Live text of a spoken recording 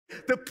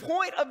The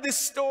point of this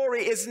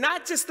story is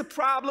not just the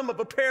problem of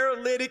a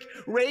paralytic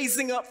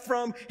raising up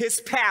from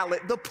his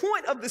pallet. The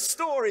point of the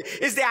story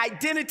is the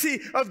identity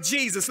of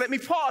Jesus. Let me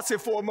pause here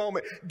for a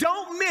moment.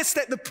 Don't miss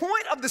that the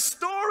point of the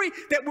story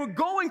that we're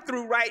going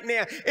through right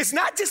now is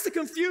not just the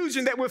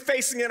confusion that we're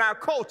facing in our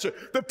culture.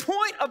 The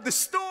point of the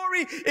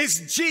story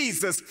is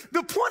Jesus.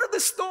 The point of the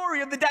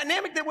story of the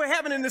dynamic that we're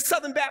having in the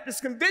Southern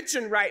Baptist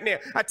Convention right now.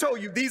 I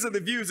told you, these are the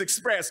views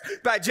expressed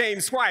by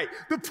James White.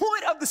 The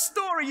point of the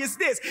story is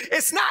this.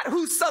 It's not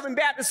who's Southern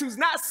Baptist, who's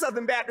not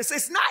Southern Baptist.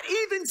 It's not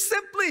even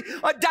simply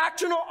a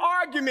doctrinal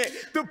argument.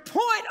 The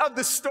point of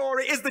the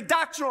story is the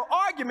doctrinal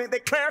argument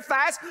that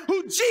clarifies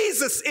who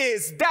Jesus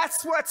is.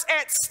 That's what's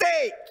at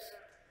stake.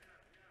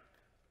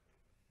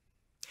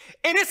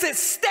 And it's at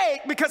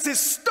stake because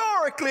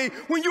historically,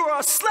 when you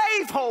are a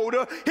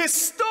slaveholder,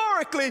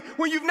 historically,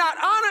 when you've not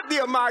honored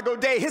the Imago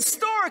Dei,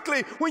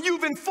 historically, when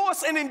you've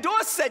enforced and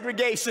endorsed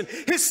segregation,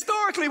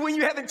 historically, when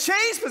you haven't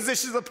changed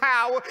positions of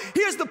power,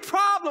 here's the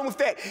problem with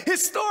that.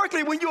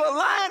 Historically, when you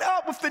align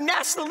up with the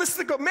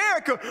nationalistic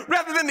America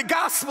rather than the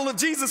gospel of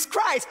Jesus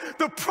Christ,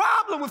 the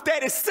problem with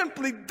that is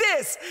simply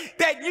this,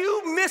 that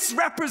you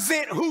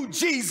misrepresent who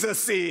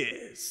Jesus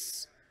is.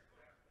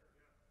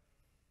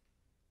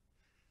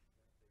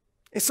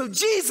 And so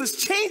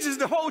Jesus changes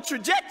the whole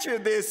trajectory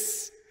of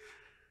this.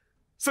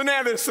 So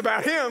now that it's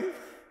about him,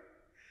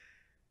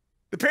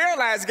 the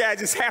paralyzed guy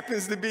just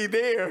happens to be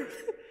there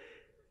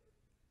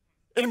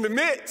in the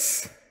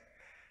midst,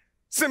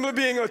 simply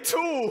being a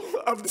tool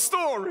of the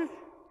story.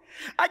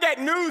 I got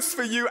news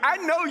for you. I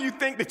know you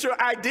think that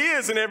your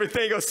ideas and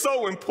everything are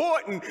so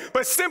important,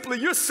 but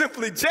you're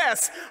simply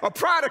just a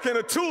product and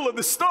a tool of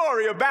the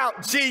story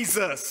about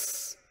Jesus.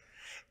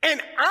 And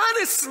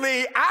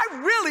honestly,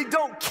 I really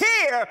don't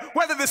care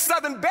whether the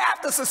Southern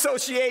Baptist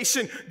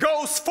Association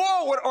goes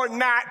forward or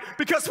not,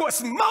 because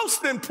what's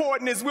most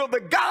important is, will the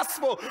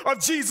gospel of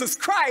Jesus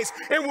Christ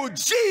and will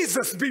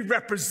Jesus be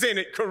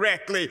represented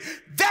correctly?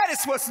 That is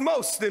what's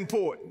most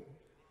important.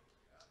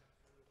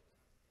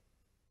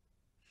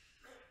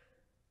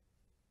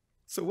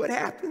 So what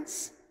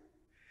happens?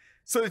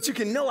 So that you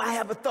can know I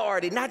have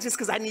authority, not just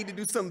because I need to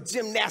do some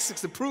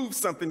gymnastics to prove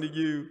something to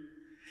you.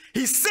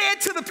 He said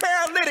to the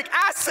paralytic,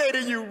 I say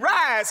to you,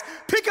 rise,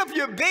 pick up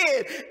your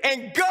bed,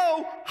 and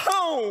go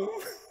home.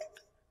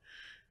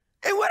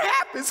 And what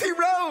happens? He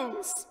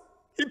rose.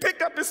 He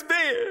picked up his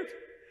bed,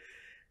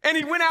 and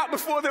he went out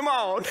before them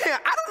all. Now,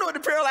 I don't know what the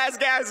paralyzed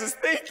guy is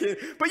thinking,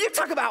 but you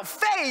talk about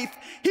faith,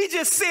 he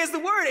just says the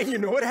word, and you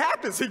know what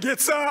happens? He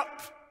gets up.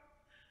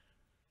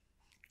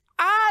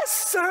 I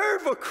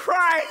serve a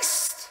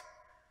Christ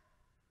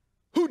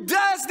who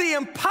does the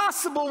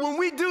impossible when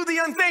we do the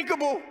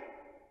unthinkable.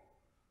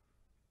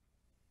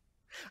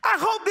 I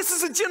hope this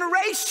is a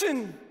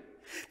generation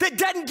that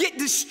doesn't get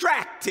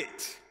distracted.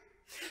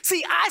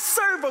 See, I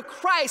serve a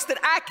Christ that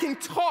I can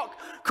talk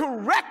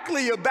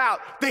correctly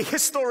about the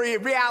history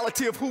and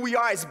reality of who we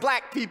are as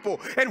black people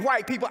and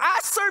white people. I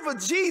serve a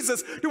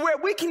Jesus to where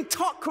we can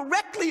talk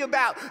correctly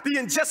about the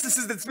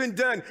injustices that's been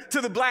done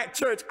to the black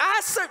church.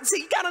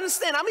 See, you gotta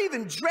understand, I'm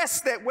even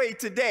dressed that way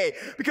today,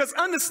 because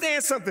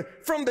understand something,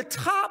 from the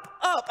top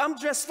up, I'm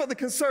dressed for the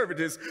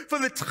conservatives.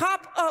 From the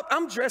top up,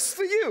 I'm dressed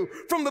for you.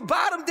 From the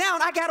bottom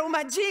down, I got on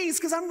my jeans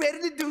because I'm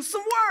ready to do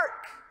some work.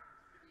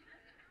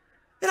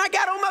 And I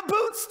got on my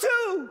boots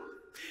too.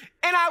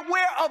 And I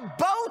wear a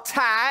bow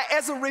tie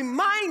as a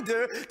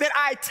reminder that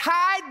I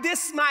tied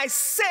this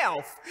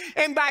myself.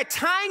 And by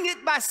tying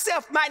it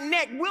myself, my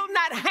neck will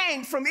not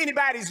hang from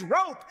anybody's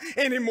rope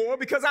anymore,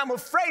 because I'm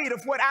afraid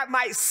of what I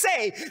might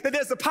say, that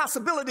there's a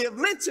possibility of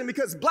lynching,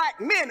 because black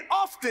men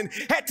often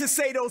had to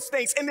say those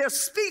things and their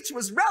speech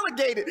was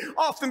relegated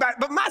often.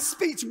 But my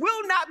speech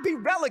will not be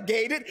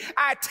relegated.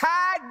 I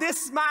tied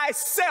this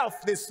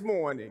myself this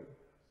morning.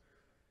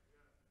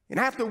 And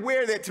I have to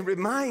wear that to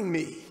remind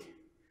me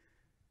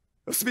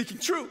of speaking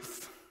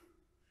truth.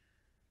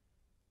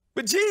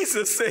 But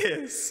Jesus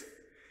says,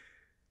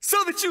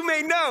 so that you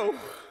may know,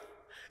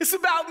 it's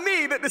about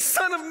me, that the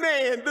Son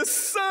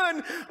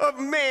of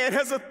Man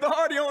has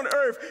authority on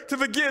earth to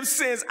forgive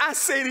sins. I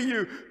say to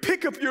you,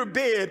 pick up your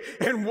bed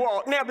and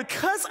walk. Now,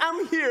 because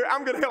I'm here,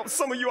 I'm going to help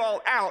some of you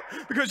all out,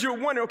 because you're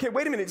wondering, okay,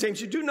 wait a minute,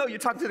 James, you do know you're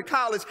talking to the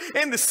college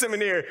and the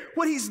seminary.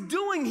 What he's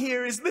doing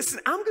here is, listen,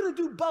 I'm going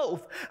to do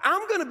both.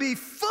 I'm going to be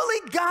fully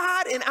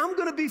God and I'm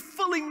going to be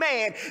fully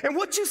man. And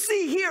what you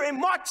see here in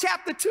Mark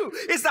chapter 2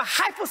 is the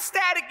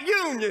hypostatic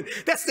union.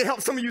 That's to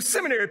help some of you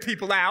seminary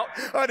people out,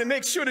 to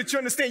make sure that you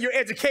understand your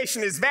education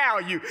is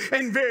value,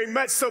 and very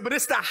much so. But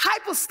it's the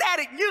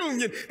hypostatic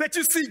union that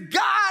you see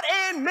God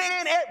and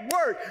man at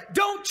work.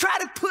 Don't try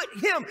to put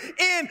him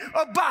in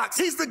a box.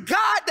 He's the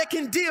God that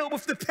can deal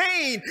with the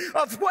pain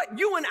of what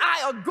you and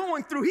I are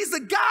going through. He's the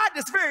God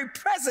that's very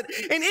present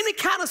in any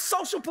kind of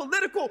social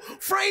political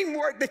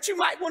framework that you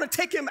might want to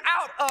take him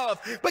out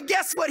of. But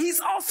guess what? He's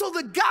also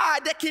the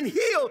God that can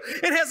heal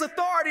and has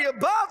authority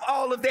above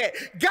all of that.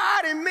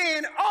 God and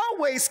man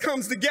always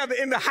comes together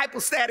in the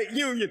hypostatic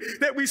union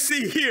that we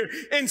see here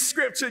in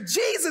Scripture.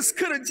 Jesus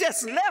could have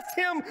just left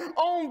him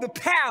on the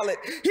pallet.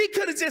 He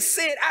could have just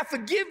said, I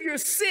forgive your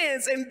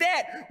sins, and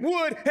that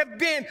would have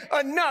been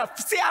enough.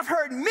 See, I've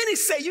heard many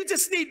say you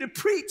just need to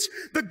preach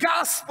the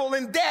gospel,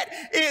 and that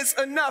is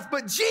enough.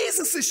 But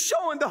Jesus is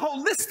showing the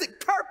holistic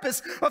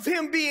purpose of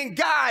him being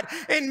God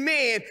and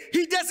man.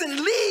 He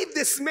doesn't leave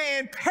this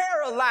man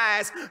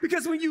paralyzed,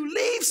 because when you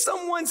leave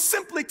someone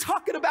simply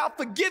talking about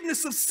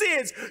forgiveness of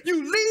sins, you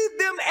leave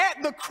them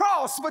at the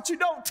cross, but you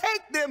don't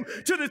take them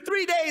to the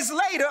 3 days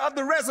later of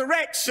the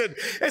resurrection.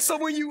 And so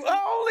when you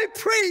only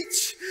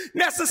preach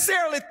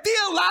necessarily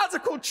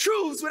theological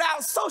truths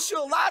without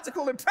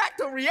sociological and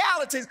practical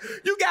realities,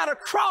 you got a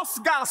cross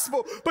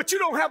gospel, but you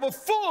don't have a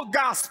full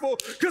gospel,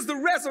 because the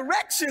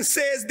resurrection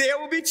says there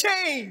will be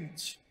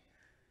change.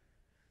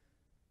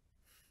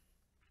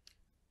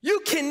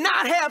 You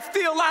cannot have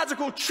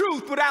theological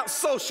truth without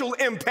social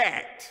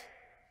impact,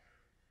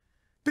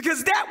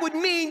 because that would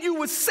mean you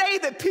would say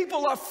that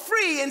people are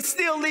free and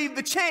still leave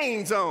the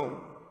chains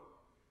on.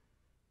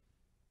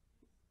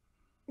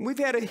 We've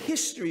had a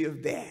history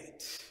of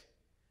that.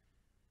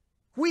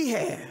 We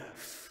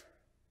have.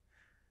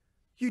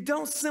 You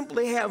don't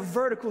simply have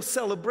vertical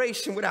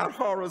celebration without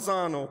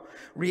horizontal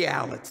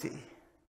reality.